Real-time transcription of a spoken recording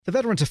The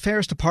Veterans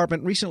Affairs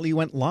Department recently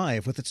went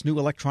live with its new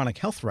electronic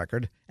health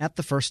record at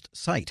the first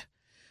site.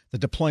 The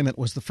deployment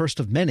was the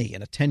first of many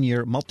in a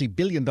 10-year,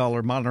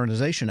 multi-billion-dollar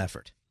modernization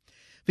effort.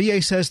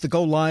 VA says the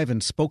go-live in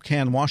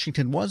Spokane,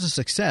 Washington was a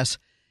success,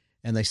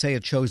 and they say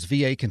it shows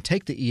VA can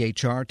take the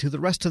EHR to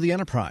the rest of the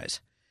enterprise.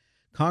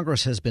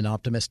 Congress has been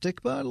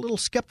optimistic, but a little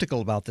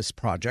skeptical about this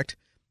project.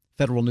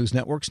 Federal News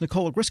Network's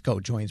Nicole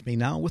Ogrysko joins me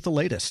now with the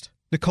latest.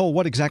 Nicole,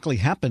 what exactly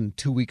happened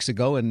 2 weeks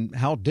ago, and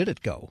how did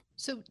it go?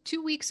 So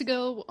 2 weeks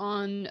ago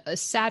on a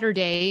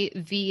Saturday,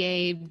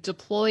 VA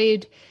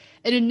deployed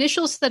an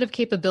initial set of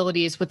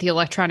capabilities with the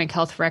electronic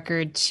health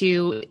record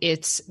to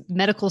its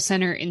medical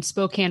center in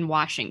Spokane,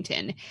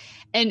 Washington.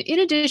 And in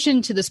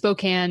addition to the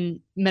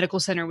Spokane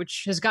Medical Center,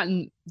 which has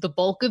gotten the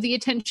bulk of the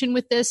attention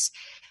with this,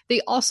 they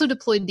also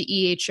deployed the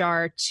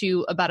EHR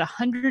to about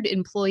 100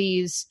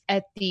 employees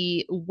at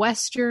the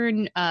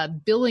Western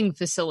billing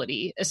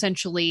facility,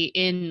 essentially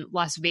in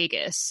Las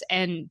Vegas.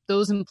 And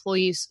those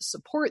employees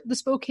support the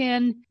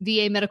Spokane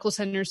VA Medical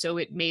Center, so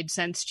it made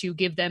sense to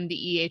give them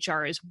the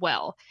EHR as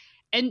well.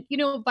 And,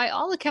 by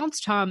all accounts,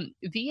 Tom,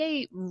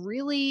 VA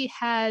really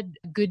had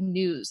good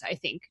news, I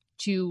think,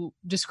 to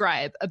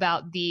describe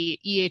about the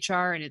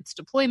EHR and its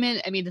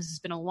deployment. I mean, this has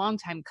been a long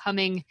time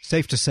coming.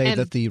 Safe to say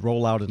that the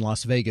rollout in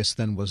Las Vegas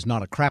then was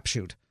not a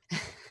crapshoot.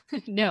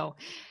 No.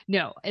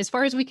 As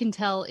far as we can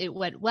tell, it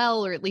went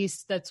well, or at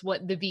least that's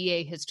what the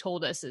VA has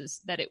told us,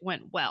 is that it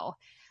went well.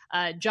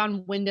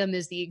 John Wyndham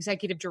is the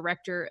executive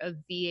director of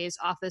VA's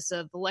Office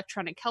of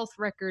Electronic Health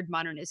Record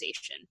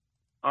Modernization.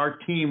 Our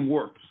team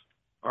works.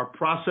 Our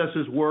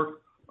processes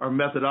work. Our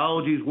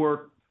methodologies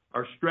work.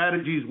 Our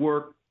strategies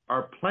work.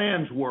 Our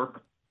plans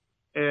work,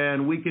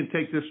 and we can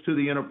take this to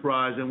the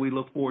enterprise, and we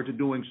look forward to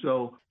doing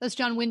so. That's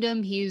John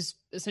Wyndham. He's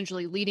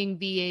essentially leading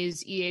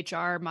VA's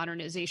EHR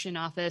modernization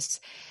office.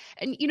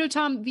 And,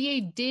 Tom,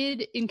 VA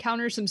did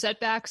encounter some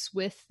setbacks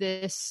with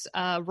this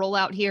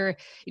rollout here.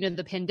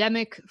 The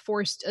pandemic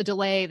forced a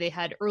delay. They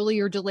had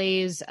earlier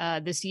delays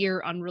this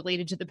year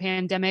unrelated to the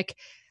pandemic.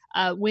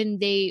 When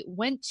they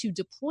went to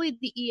deploy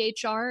the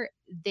EHR,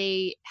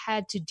 they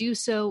had to do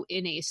so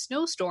in a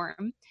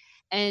snowstorm.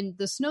 And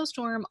the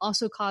snowstorm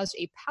also caused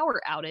a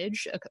power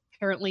outage,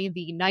 apparently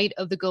the night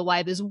of the go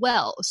live as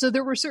well. So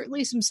there were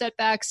certainly some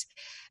setbacks.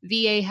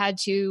 VA had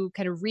to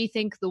kind of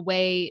rethink the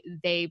way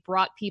they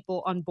brought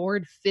people on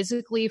board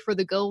physically for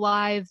the go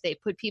live. They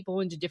put people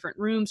into different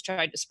rooms,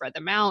 tried to spread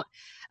them out,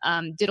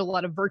 did a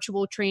lot of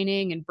virtual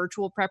training and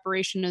virtual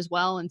preparation as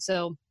well. And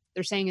so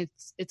they're saying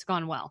it's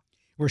gone well.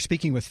 We're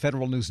speaking with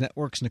Federal News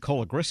Network's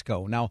Nicole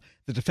Ogrysko. Now,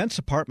 the Defense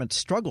Department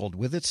struggled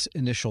with its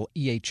initial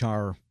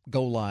EHR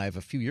go-live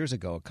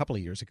a couple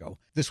of years ago.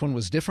 This one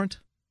was different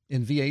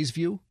in VA's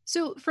view?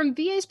 So from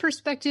VA's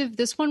perspective,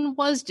 this one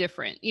was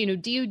different.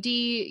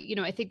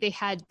 DoD, I think they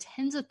had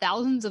tens of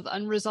thousands of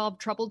unresolved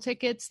trouble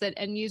tickets that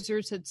end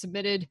users had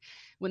submitted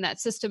when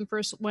that system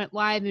first went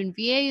live. And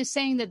VA is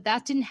saying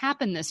that didn't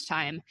happen this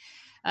time.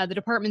 The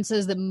department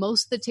says that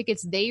most of the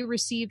tickets they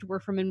received were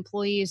from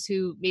employees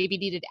who maybe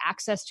needed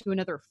access to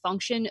another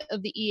function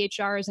of the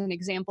EHR. As an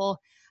example,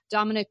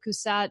 Dominic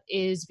Coussat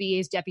is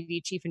VA's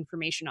Deputy Chief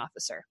Information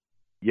Officer.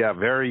 Yeah,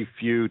 very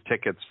few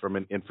tickets from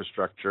an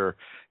infrastructure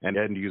and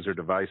end user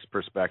device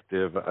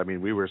perspective. I mean,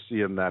 we were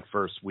seeing that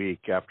first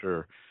week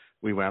after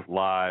we went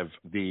live,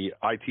 the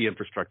IT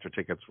infrastructure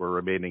tickets were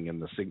remaining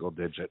in the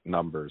single-digit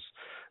numbers,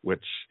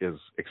 which is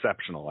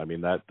exceptional. I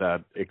mean,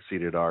 that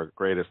exceeded our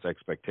greatest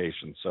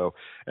expectations. So,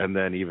 and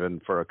then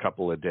even for a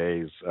couple of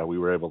days, we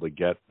were able to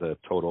get the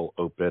total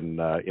open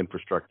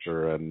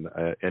infrastructure and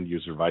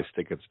end-user device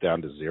tickets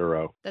down to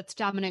zero. That's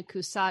Dominic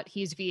Coussat.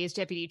 He's VA's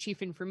Deputy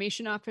Chief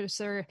Information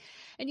Officer.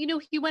 And,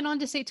 he went on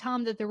to say,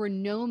 Tom, that there were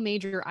no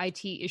major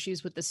IT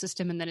issues with the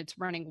system and that it's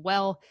running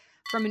well.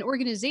 From an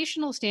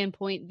organizational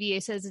standpoint,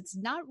 VA says it's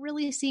not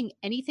really seeing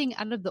anything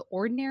out of the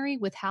ordinary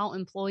with how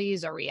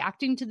employees are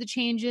reacting to the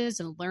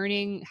changes and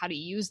learning how to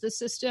use the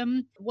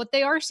system. What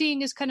they are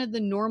seeing is kind of the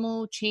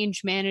normal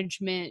change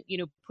management,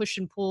 push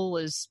and pull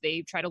as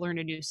they try to learn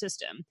a new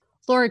system.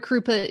 Laura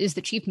Krupa is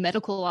the Chief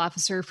Medical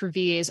Officer for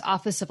VA's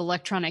Office of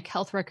Electronic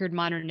Health Record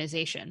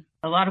Modernization.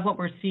 A lot of what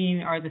we're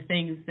seeing are the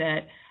things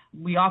that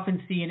we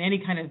often see in any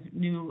kind of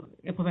new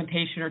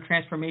implementation or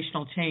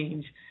transformational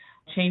change.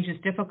 Change is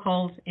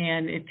difficult,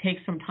 and it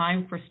takes some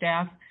time for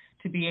staff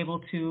to be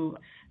able to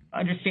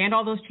understand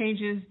all those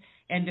changes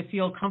and to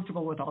feel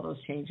comfortable with all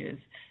those changes.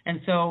 And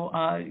so,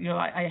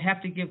 I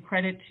have to give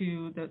credit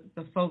to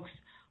the folks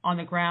on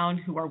the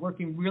ground who are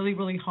working really,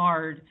 really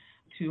hard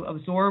to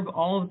absorb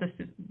all of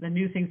the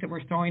new things that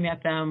we're throwing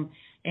at them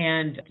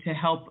and to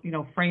help,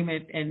 frame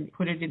it and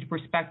put it into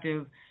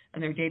perspective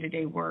in their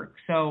day-to-day work.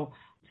 So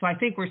I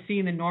think we're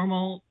seeing the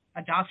normal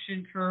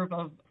adoption curve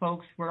of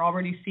folks. We're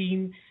already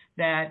seeing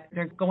that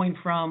they're going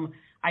from,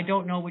 I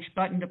don't know which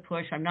button to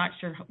push, I'm not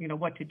sure,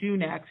 what to do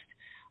next,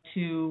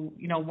 to,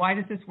 why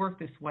does this work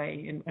this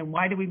way? And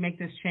why do we make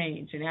this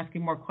change? And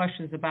asking more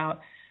questions about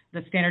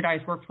the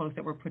standardized workflows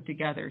that were put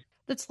together.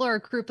 That's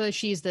Laura Krupa.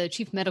 She's the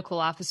Chief Medical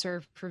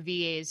Officer for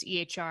VA's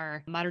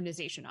EHR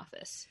Modernization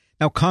Office.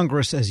 Now,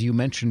 Congress, as you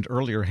mentioned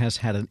earlier, has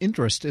had an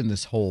interest in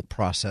this whole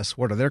process.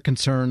 What are their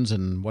concerns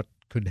and what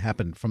could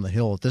happen from the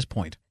Hill at this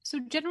point? So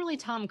generally,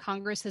 Tom,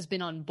 Congress has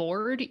been on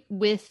board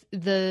with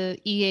the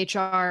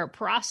EHR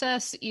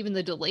process, even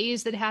the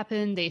delays that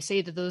happened. They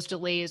say that those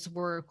delays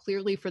were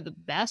clearly for the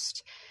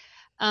best.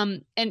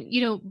 And,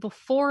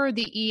 before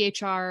the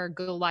EHR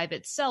go live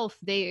itself,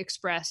 they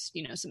expressed,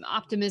 some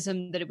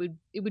optimism that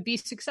it would be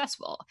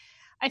successful.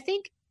 I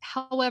think,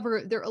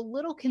 however, they're a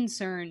little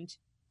concerned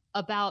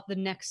about the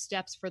next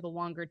steps for the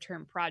longer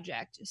term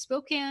project.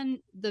 Spokane,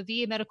 the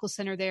VA Medical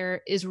Center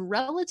there, is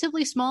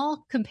relatively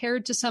small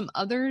compared to some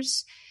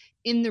others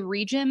in the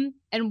region.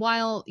 And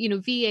while,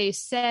 VA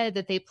said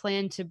that they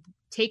plan to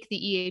take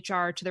the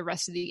EHR to the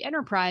rest of the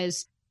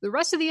enterprise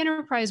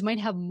might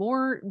have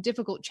more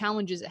difficult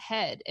challenges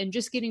ahead. And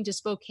just getting to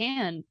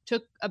Spokane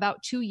took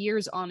about 2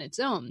 years on its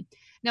own.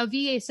 Now,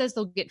 VA says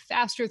they'll get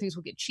faster, things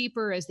will get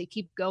cheaper as they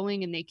keep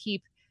going and they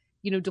keep,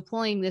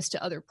 deploying this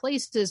to other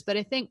places. But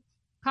I think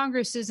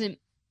Congress isn't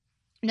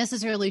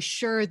necessarily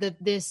sure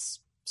that this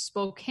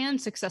Spokane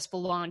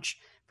successful launch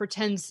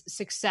portends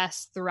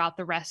success throughout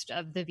the rest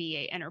of the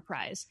VA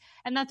enterprise.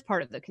 And that's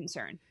part of the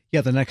concern.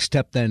 Yeah, the next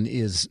step then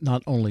is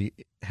not only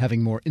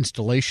having more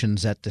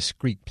installations at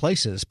discrete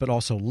places, but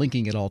also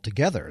linking it all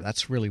together.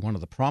 That's really one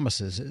of the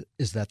promises,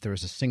 is that there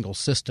is a single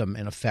system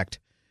in effect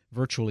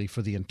virtually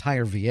for the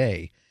entire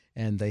VA,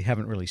 and they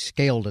haven't really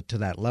scaled it to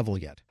that level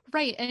yet.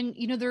 Right. And,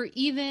 there are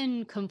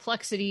even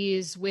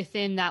complexities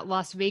within that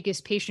Las Vegas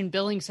patient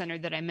billing center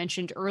that I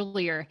mentioned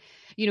earlier.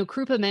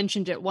 Krupa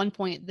mentioned at one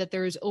point that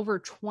there's over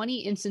 20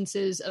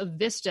 instances of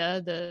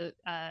Vista, the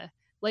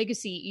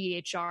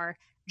legacy EHR,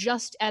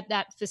 just at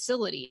that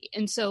facility.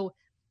 And so,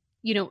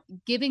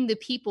 giving the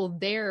people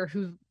there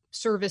who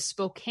service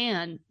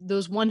Spokane,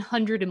 those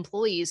 100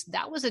 employees,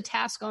 that was a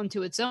task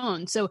unto its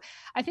own. So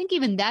I think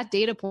even that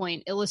data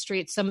point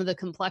illustrates some of the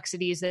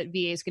complexities that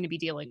VA is going to be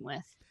dealing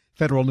with.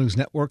 Federal News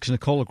Network's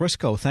Nicola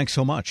Grisco, thanks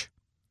so much.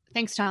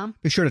 Thanks, Tom.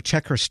 Be sure to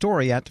check her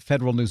story at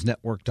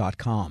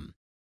federalnewsnetwork.com.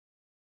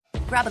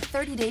 Grab a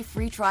 30-day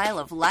free trial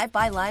of Live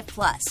by Live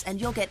Plus, and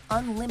you'll get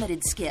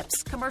unlimited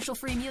skips,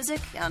 commercial-free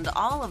music, and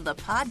all of the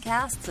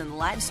podcasts and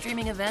live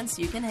streaming events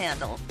you can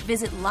handle.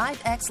 Visit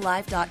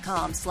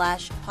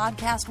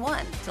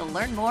livexlive.com/podcast1 to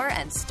learn more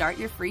and start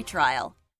your free trial.